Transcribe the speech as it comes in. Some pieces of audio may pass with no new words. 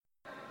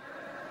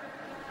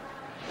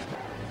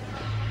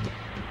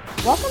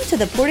Welcome to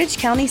the Portage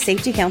County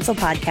Safety Council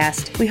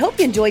podcast. We hope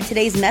you enjoyed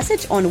today's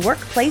message on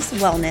workplace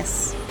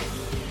wellness.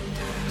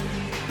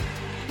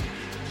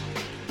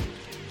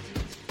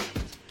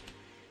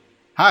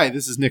 Hi,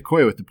 this is Nick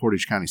Coy with the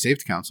Portage County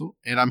Safety Council,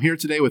 and I'm here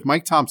today with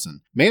Mike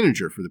Thompson,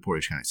 manager for the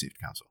Portage County Safety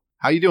Council.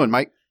 How you doing,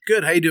 Mike?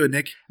 Good. How you doing,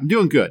 Nick? I'm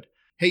doing good.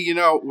 Hey,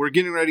 we're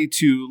getting ready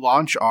to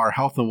launch our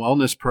health and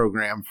wellness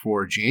program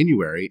for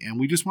January, and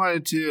we just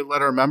wanted to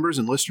let our members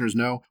and listeners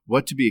know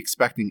what to be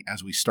expecting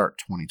as we start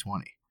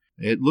 2020.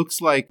 It looks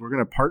like we're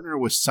going to partner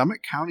with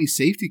Summit County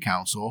Safety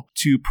Council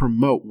to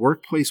promote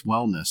workplace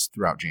wellness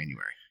throughout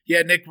January.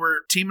 Yeah, Nick,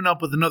 we're teaming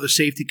up with another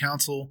safety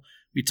council.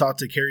 We talked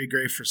to Carrie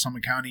Gray for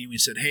Summit County, and we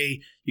said,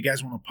 hey, you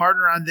guys want to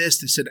partner on this?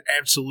 They said,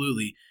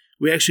 absolutely.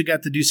 We actually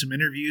got to do some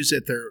interviews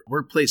at their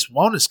workplace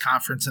wellness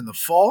conference in the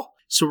fall.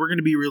 So we're going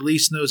to be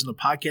releasing those in the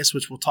podcast,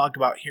 which we'll talk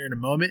about here in a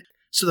moment.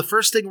 So the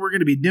first thing we're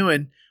going to be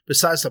doing,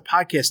 besides the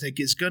podcast, Nick,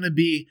 is going to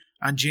be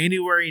on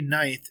January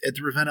 9th at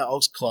the Ravenna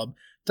Elks Club.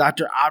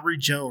 Dr. Aubrey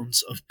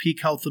Jones of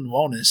Peak Health and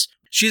Wellness.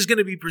 She's going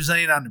to be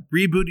presenting on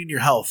rebooting your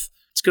health.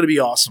 It's going to be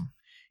awesome.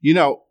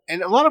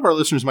 And a lot of our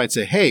listeners might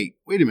say, hey,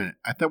 wait a minute.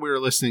 I thought we were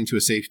listening to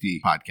a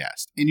safety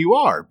podcast. And you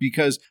are,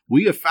 because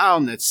we have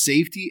found that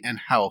safety and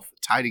health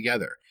tie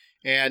together.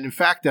 And in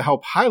fact, to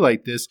help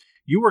highlight this,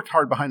 you worked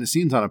hard behind the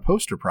scenes on a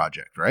poster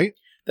project, right?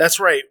 That's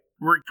right.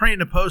 We're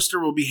printing a poster.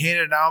 We'll be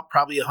handing it out,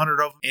 probably 100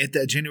 of them at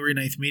that January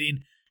 9th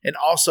meeting. And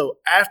also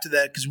after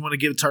that, because we want to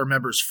give it to our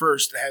members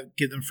first,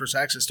 give them first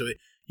access to it,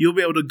 you'll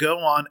be able to go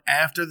on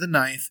after the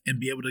 9th and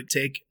be able to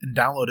take and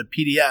download a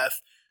PDF.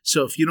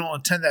 So if you don't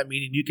attend that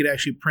meeting, you could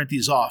actually print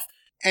these off.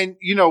 And,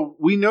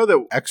 we know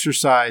that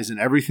exercise and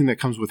everything that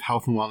comes with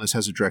health and wellness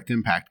has a direct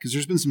impact because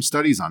there's been some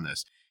studies on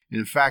this. And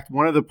in fact,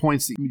 one of the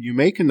points that you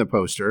make in the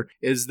poster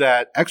is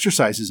that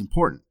exercise is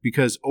important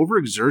because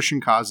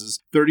overexertion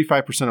causes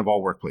 35% of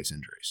all workplace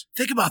injuries.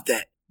 Think about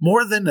that.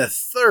 More than a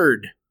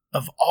third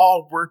of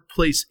all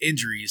workplace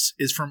injuries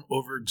is from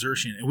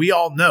overexertion. And we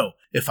all know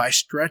if I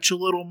stretch a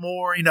little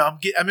more,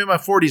 I'm in my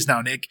 40s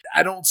now, Nick.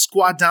 I don't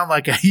squat down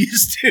like I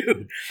used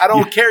to. I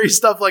don't carry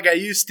stuff like I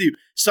used to.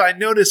 So I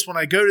notice when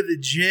I go to the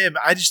gym,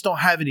 I just don't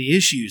have any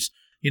issues.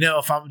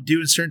 If I'm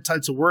doing certain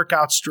types of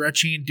workouts,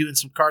 stretching, doing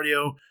some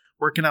cardio,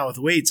 working out with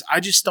weights, I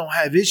just don't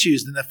have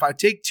issues. And if I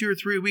take 2 or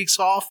 3 weeks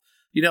off,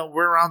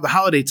 we're around the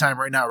holiday time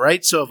right now,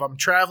 right? So if I'm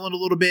traveling a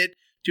little bit,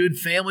 doing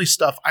family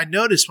stuff, I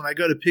notice when I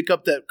go to pick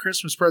up that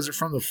Christmas present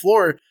from the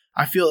floor,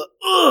 I feel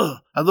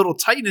a little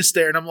tightness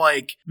there. And I'm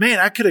like, man,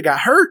 I could have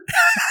got hurt.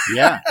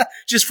 Yeah.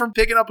 Just from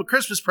picking up a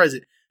Christmas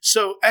present.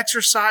 So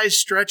exercise,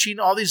 stretching,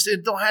 all these,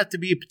 it don't have to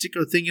be a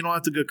particular thing. You don't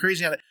have to go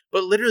crazy on it.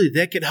 But literally,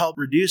 that could help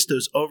reduce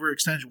those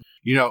overextension.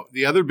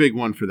 The other big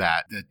one for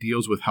that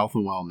deals with health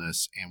and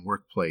wellness and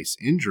workplace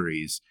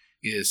injuries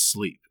is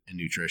sleep and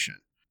nutrition.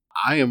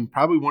 I am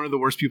probably one of the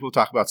worst people to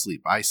talk about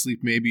sleep. I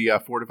sleep maybe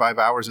 4 to 5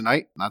 hours a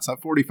night. That's not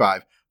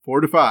 45,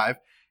 4 to 5.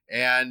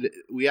 And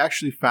we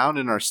actually found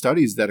in our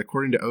studies that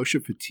according to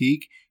OSHA,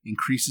 fatigue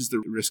increases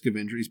the risk of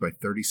injuries by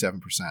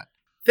 37%.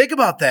 Think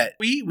about that.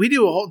 We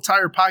do a whole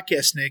entire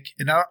podcast, Nick,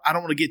 and I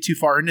don't want to get too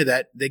far into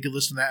that. They can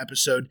listen to that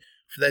episode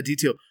for that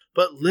detail.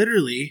 But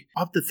literally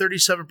up to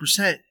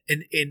 37%.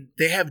 And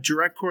they have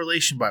direct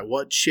correlation by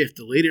what shift.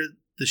 The later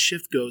the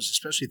shift goes,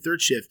 especially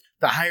third shift,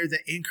 the higher the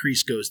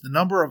increase goes. The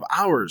number of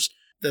hours,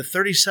 the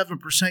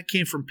 37%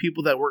 came from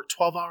people that work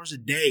 12 hours a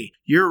day.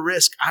 Your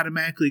risk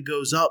automatically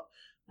goes up.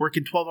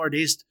 Working 12-hour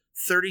days,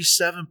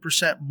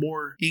 37%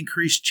 more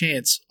increased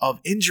chance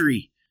of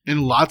injury.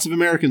 And lots of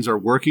Americans are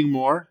working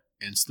more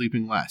and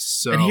sleeping less.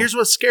 So, and here's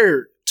what's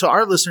scary to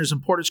our listeners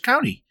in Portage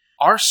County.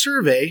 Our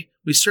survey,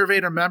 we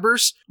surveyed our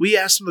members. We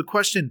asked them the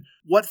question,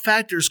 what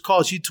factors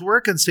cause you to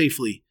work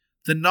unsafely?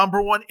 The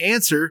number one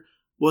answer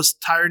was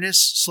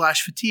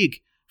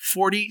tiredness/fatigue.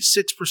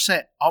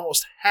 46%,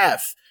 almost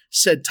half,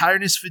 said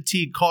tiredness,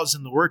 fatigue caused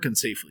them to work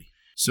unsafely.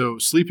 So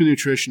sleep and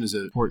nutrition is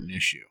an important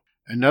issue.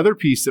 Another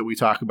piece that we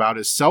talk about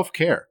is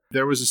self-care.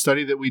 There was a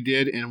study that we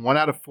did, and 1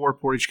 out of 4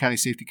 Portage County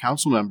Safety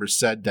Council members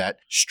said that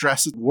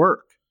stress at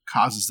work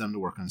causes them to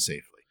work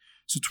unsafely.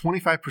 So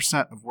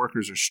 25% of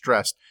workers are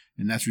stressed,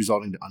 and that's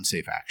resulting to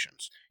unsafe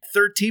actions.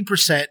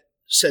 13%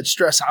 said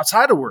stress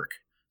outside of work.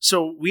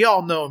 So we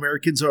all know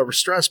Americans are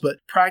overstressed, but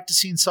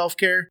practicing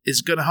self-care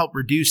is going to help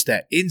reduce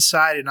that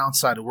inside and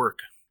outside of work.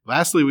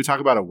 Lastly, we talk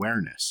about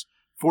awareness.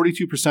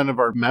 42% of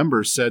our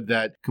members said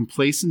that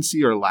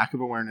complacency or lack of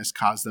awareness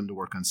caused them to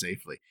work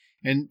unsafely.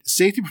 And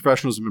safety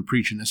professionals have been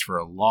preaching this for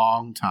a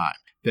long time,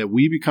 that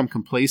we become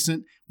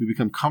complacent, we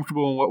become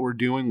comfortable in what we're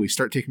doing, we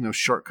start taking those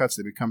shortcuts,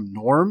 they become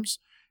norms,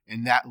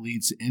 and that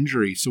leads to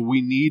injury. So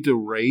we need to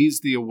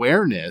raise the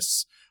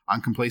awareness on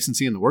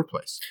complacency in the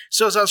workplace.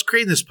 So as I was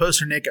creating this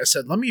poster, Nick, I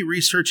said, let me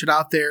research it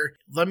out there.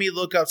 Let me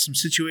look up some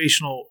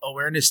situational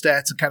awareness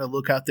stats and kind of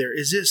look out there.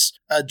 Is this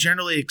a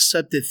generally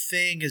accepted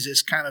thing? Is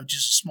this kind of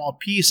just a small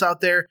piece out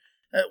there?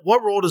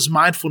 What role does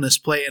mindfulness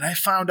play? And I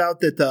found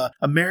out that the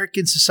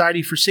American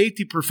Society for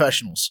Safety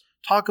Professionals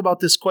talk about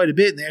this quite a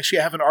bit. And they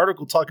actually have an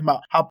article talking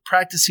about how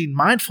practicing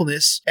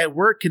mindfulness at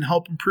work can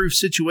help improve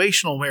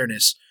situational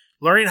awareness.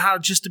 learning how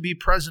just to be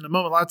present in a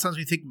moment. A lot of times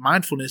when you think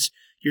mindfulness,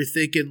 you're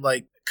thinking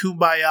like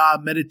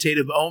kumbaya,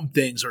 meditative om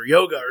things or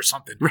yoga or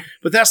something. Right.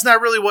 But that's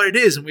not really what it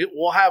is. And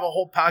we'll have a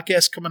whole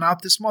podcast coming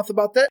out this month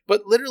about that.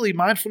 But literally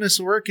mindfulness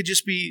at work could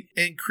just be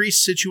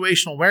increased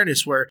situational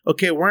awareness where,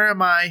 okay, where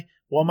am I?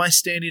 What am I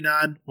standing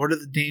on? What are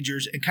the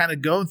dangers? And kind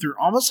of going through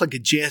almost like a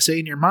JSA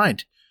in your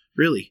mind,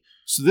 really.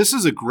 So this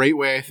is a great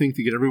way, I think,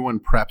 to get everyone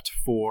prepped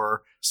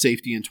for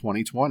safety in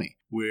 2020.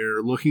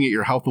 We're looking at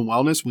your health and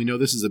wellness. We know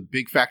this is a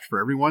big factor for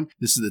everyone.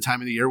 This is the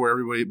time of the year where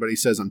everybody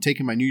says, I'm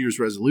taking my New Year's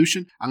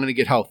resolution. I'm going to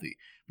get healthy.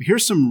 But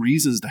here's some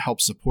reasons to help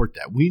support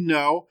that. We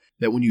know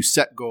that when you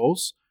set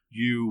goals,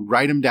 you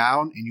write them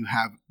down and you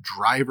have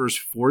drivers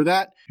for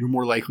that, you're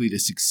more likely to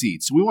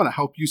succeed. So we want to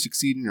help you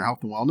succeed in your health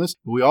and wellness,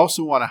 but we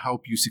also want to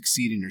help you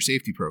succeed in your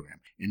safety program.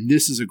 And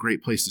this is a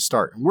great place to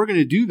start. And we're going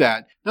to do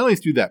that not only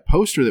through that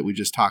poster that we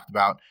just talked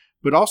about,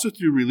 but also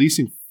through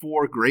releasing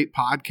 4 great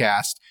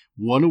podcasts,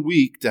 1 a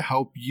week, to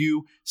help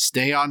you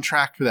stay on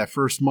track for that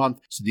first month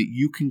so that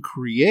you can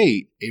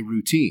create a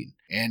routine.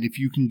 And if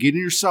you can get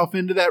yourself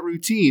into that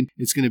routine,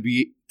 it's going to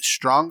be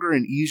stronger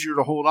and easier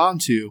to hold on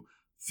to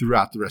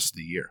throughout the rest of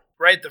the year.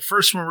 Right. The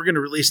first one we're going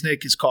to release,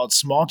 Nick, is called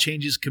Small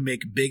Changes Can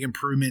Make Big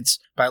Improvements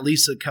by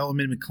Lisa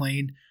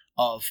Kellerman-McLean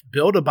of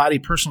Build a Body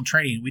Personal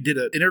Training. We did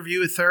an interview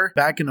with her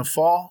back in the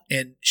fall,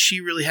 and she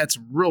really had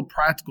some real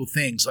practical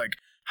things like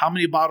how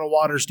many bottled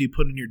waters do you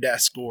put on your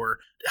desk, or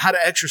how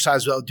to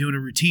exercise without doing a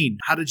routine,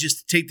 how to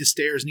just take the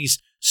stairs, and these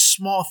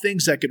small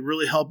things that could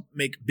really help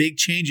make big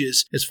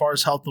changes as far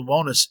as health and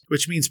wellness,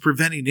 which means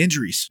preventing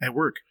injuries at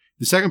work.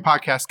 The second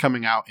podcast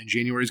coming out in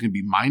January is going to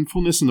be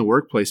Mindfulness in the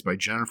Workplace by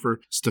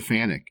Jennifer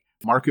Stefanik,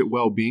 market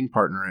well-being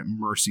partner at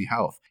Mercy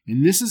Health.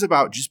 And this is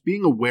about just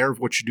being aware of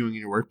what you're doing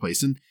in your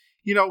workplace. And,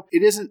 you know,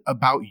 it isn't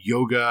about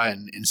yoga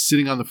and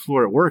sitting on the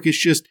floor at work. It's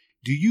just,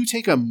 do you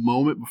take a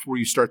moment before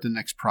you start the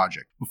next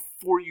project,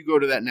 before you go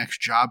to that next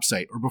job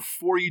site, or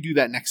before you do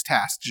that next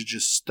task, to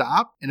just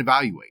stop and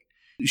evaluate?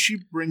 She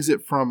brings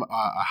it from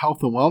a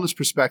health and wellness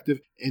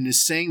perspective and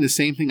is saying the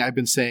same thing I've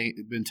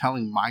been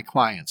telling my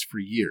clients for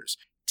years.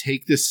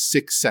 Take this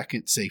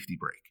 6-second safety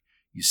break.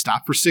 You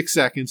stop for 6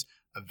 seconds,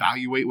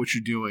 evaluate what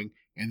you're doing,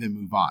 and then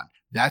move on.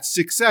 That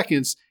 6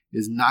 seconds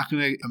is not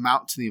going to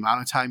amount to the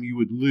amount of time you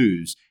would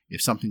lose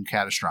if something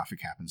catastrophic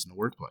happens in the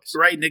workplace.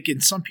 Right, Nick.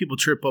 And some people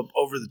trip up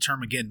over the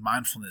term, again,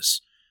 mindfulness.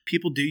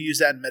 People do use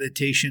that in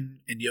meditation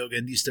and yoga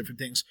and these different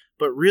things,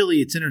 but really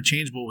it's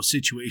interchangeable with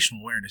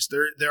situational awareness.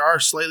 There are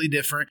slightly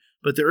different,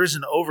 but there is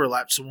an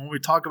overlap. So when we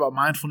talk about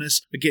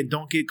mindfulness, again,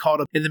 don't get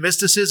caught up in the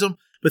mysticism,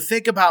 but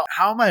think about,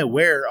 how am I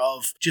aware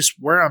of just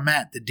where I'm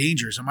at, the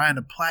dangers? Am I on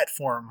a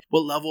platform?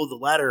 What level of the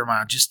ladder am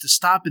I on? Just to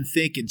stop and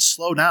think and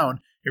slow down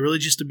and really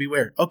just to be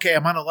aware. Okay,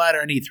 I'm on a ladder.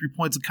 I need 3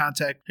 points of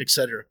contact,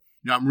 etc.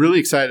 Now, I'm really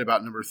excited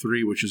about number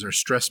 3, which is our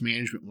Stress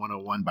Management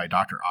 101 by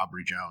Dr.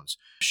 Aubrey Jones.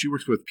 She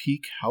works with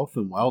Peak Health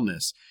and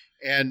Wellness,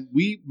 and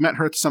we met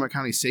her at the Summit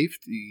County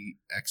Safety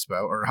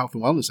Expo, or Health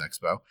and Wellness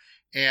Expo,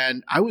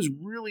 and I was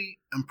really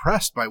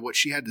impressed by what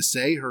she had to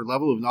say, her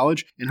level of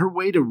knowledge, and her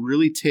way to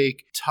really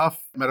take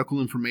tough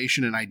medical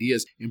information and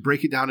ideas and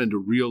break it down into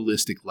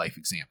realistic life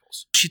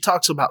examples. She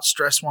talks about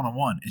stress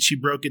 101, and she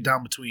broke it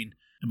down between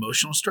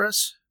emotional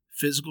stress,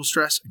 physical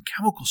stress, and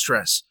chemical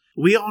stress.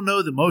 We all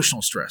know the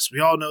emotional stress. We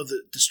all know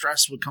the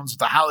stress that comes with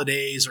the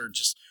holidays or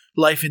just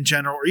life in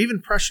general, or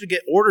even pressure to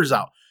get orders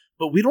out.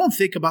 But we don't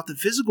think about the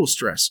physical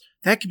stress.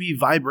 That could be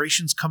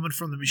vibrations coming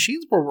from the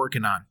machines we're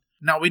working on.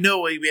 Now, we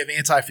know we have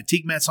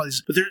anti-fatigue meds and all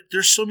these, but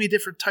there's so many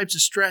different types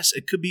of stress.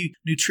 It could be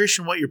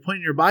nutrition, what you're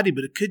putting in your body,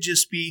 but it could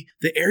just be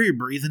the air you're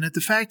breathing at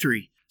the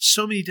factory.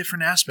 So many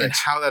different aspects. And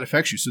how that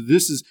affects you. So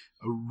this is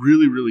a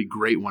really, really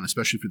great one,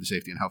 especially for the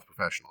safety and health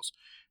professionals.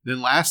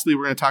 Then lastly,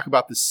 we're going to talk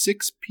about the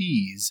 6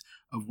 Ps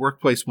of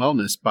Workplace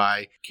Wellness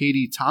by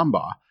Katie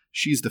Tombaugh.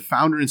 She's the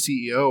founder and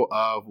CEO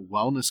of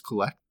Wellness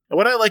Collect. And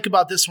what I like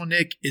about this one,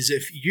 Nick, is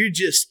if you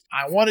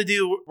I want to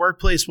do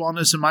workplace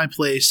wellness in my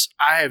place,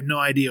 I have no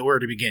idea where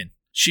to begin.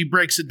 She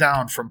breaks it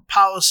down from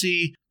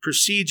policy,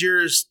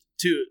 procedures,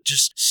 to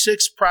just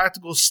 6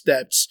 practical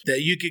steps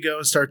that you could go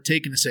and start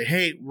taking to say,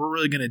 hey, we're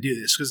really going to do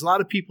this. Because a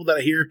lot of people that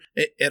I hear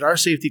at our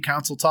safety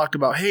council talk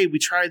about, hey, we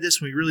tried this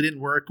and we really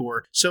didn't work,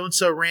 or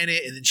so-and-so ran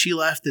it and then she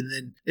left and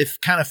then it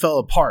kind of fell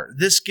apart.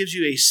 This gives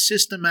you a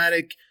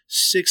systematic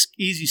 6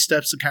 easy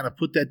steps to kind of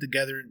put that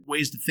together and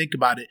ways to think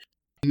about it.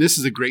 And this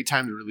is a great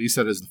time to release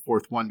that as the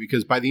 4th one,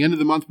 because by the end of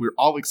the month, we're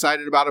all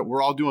excited about it.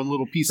 We're all doing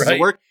little pieces of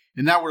work.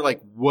 And now we're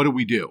like, what do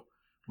we do?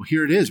 Well,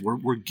 here it is.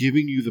 We're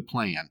giving you the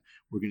plan.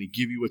 We're going to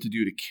give you what to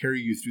do to carry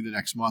you through the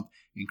next month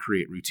and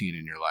create routine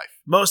in your life.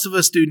 Most of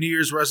us do New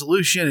Year's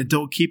resolution and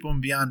don't keep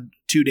them beyond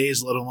 2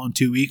 days, let alone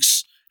 2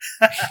 weeks.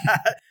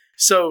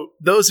 So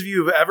those of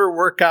you who ever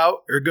work out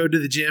or go to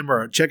the gym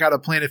or check out a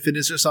Planet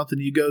Fitness or something,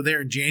 you go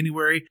there in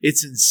January,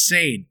 it's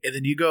insane. And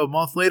then you go a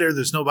month later,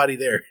 there's nobody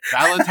there.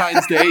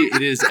 Valentine's Day,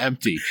 it is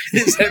empty.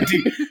 It's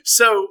empty.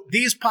 So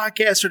these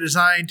podcasts are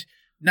designed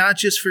not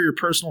just for your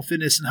personal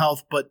fitness and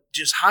health, but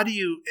just how do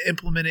you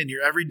implement it in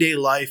your everyday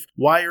life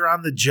while you're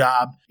on the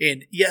job?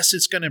 And yes,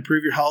 it's going to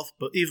improve your health,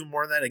 but even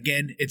more than that,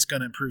 again, it's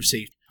going to improve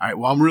safety. All right.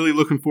 Well, I'm really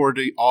looking forward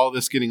to all of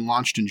this getting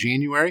launched in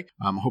January.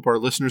 I hope our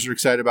listeners are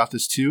excited about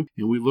this too.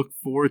 And we look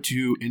forward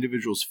to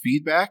individuals'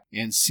 feedback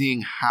and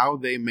seeing how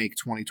they make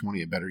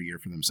 2020 a better year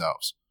for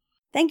themselves.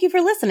 Thank you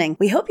for listening.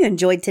 We hope you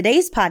enjoyed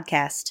today's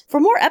podcast. For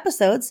more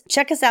episodes,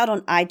 check us out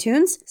on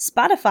iTunes,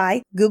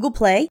 Spotify, Google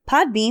Play,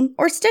 Podbean,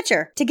 or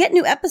Stitcher. To get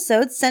new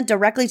episodes sent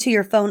directly to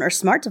your phone or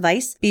smart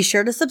device, be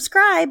sure to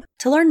subscribe.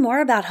 To learn more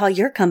about how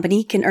your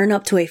company can earn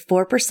up to a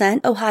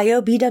 4%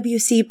 Ohio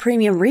BWC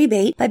premium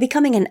rebate by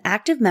becoming an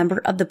active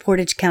member of the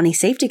Portage County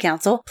Safety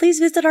Council, please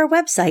visit our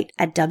website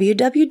at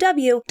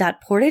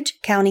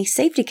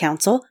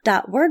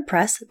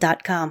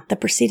www.portagecountysafetycouncil.wordpress.com. The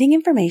preceding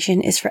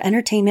information is for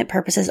entertainment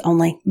purposes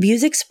only.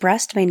 Views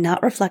expressed may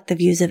not reflect the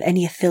views of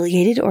any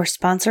affiliated or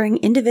sponsoring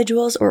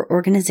individuals or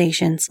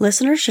organizations.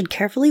 Listeners should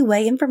carefully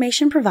weigh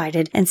information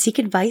provided and seek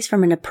advice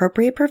from an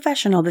appropriate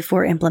professional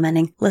before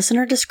implementing.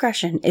 Listener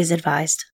discretion is advised.